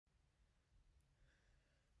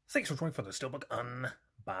Thanks for joining for the SteelBook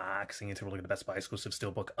unboxing. And today we're looking at the Best Buy exclusive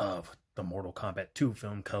SteelBook of the Mortal Kombat 2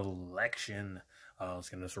 film collection. Let's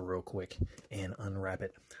get into this real quick and unwrap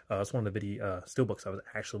it. It's one of the SteelBooks I was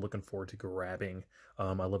actually looking forward to grabbing.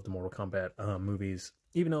 I love the Mortal Kombat movies,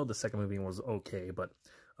 even though the second movie was okay, but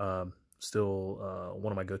still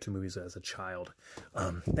one of my go-to movies as a child.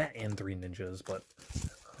 That and Three Ninjas, but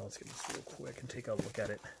let's get this real quick and take a look at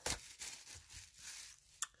it.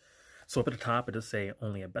 So up at the top, it does say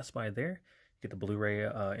only at Best Buy there. You get the Blu-ray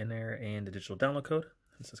in there and the digital download code.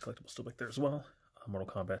 It says collectible SteelBook there as well.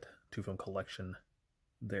 Mortal Kombat 2 film collection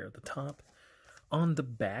there at the top. On the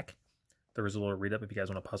back, there is a little read-up. If you guys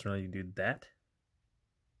want to pause around, you can do that.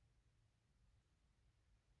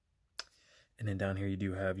 And then down here, you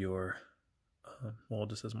do have your, well, it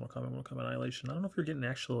just says Mortal Kombat Annihilation. I don't know if you're getting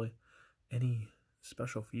actually any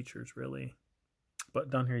special features, really.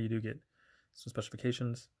 But down here, you do get some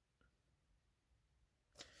specifications.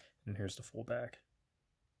 And here's the full back.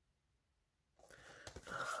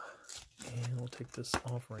 And we'll take this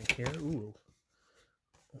off right here. Ooh.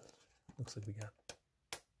 Looks like we got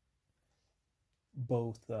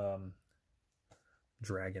both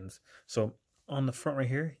dragons. So on the front right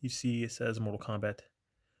here, you see it says Mortal Kombat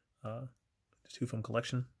 2 film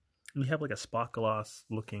collection. And you have like a spot gloss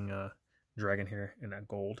looking dragon here in that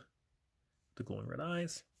gold. The glowing red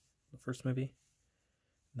eyes. The first movie.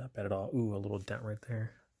 Not bad at all. Ooh, a little dent right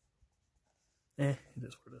there. It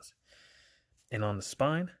is what it is. And on the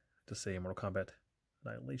spine, to say Mortal Kombat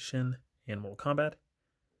Annihilation and Mortal Kombat.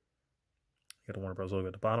 You got the Warner Bros. Logo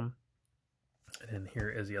at the bottom. And then here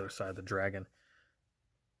is the other side of the dragon.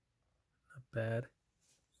 Not bad.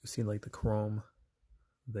 You see like the chrome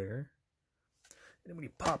there. And then when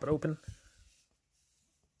you pop it open,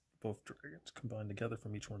 both dragons combined together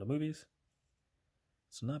from each one of the movies.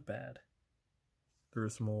 So not bad. There are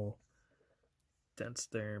some more dents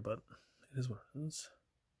there, but it is what it is.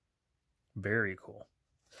 Very cool.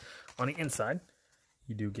 On the inside,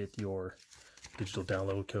 you do get your digital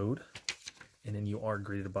download code, and then you are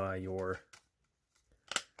greeted by your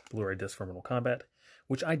Blu-ray disc for Mortal Kombat,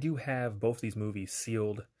 which I do have both these movies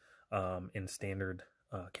sealed in standard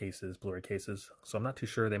cases, Blu-ray cases. So I'm not too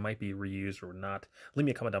sure. They might be reused or not. Leave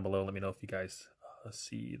me a comment down below. Let me know if you guys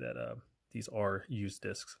see that these are used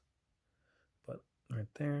discs. But right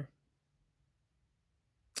there.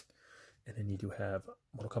 And then you do have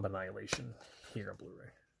Mortal Kombat Annihilation here on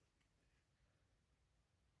Blu-ray.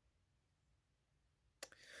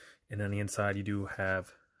 And on the inside, you do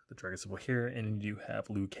have the dragon symbol here, and you do have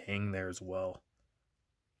Liu Kang there as well.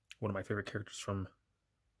 One of my favorite characters from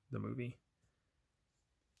the movie.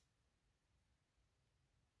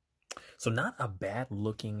 So not a bad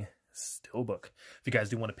looking SteelBook. If you guys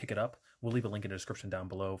do want to pick it up, we'll leave a link in the description down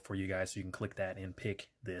below for you guys so you can click that and pick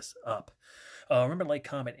this up. Remember to like,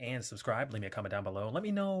 comment, and subscribe. Leave me a comment down below. Let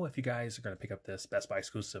me know if you guys are going to pick up this Best Buy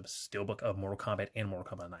exclusive SteelBook of Mortal Kombat and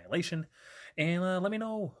Mortal Kombat Annihilation. And let me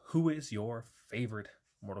know who is your favorite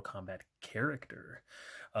Mortal Kombat character.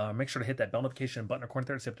 Make sure to hit that bell notification button or corner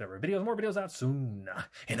there to see up to every video. More videos out soon.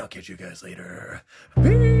 And I'll catch you guys later.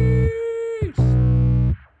 Peace!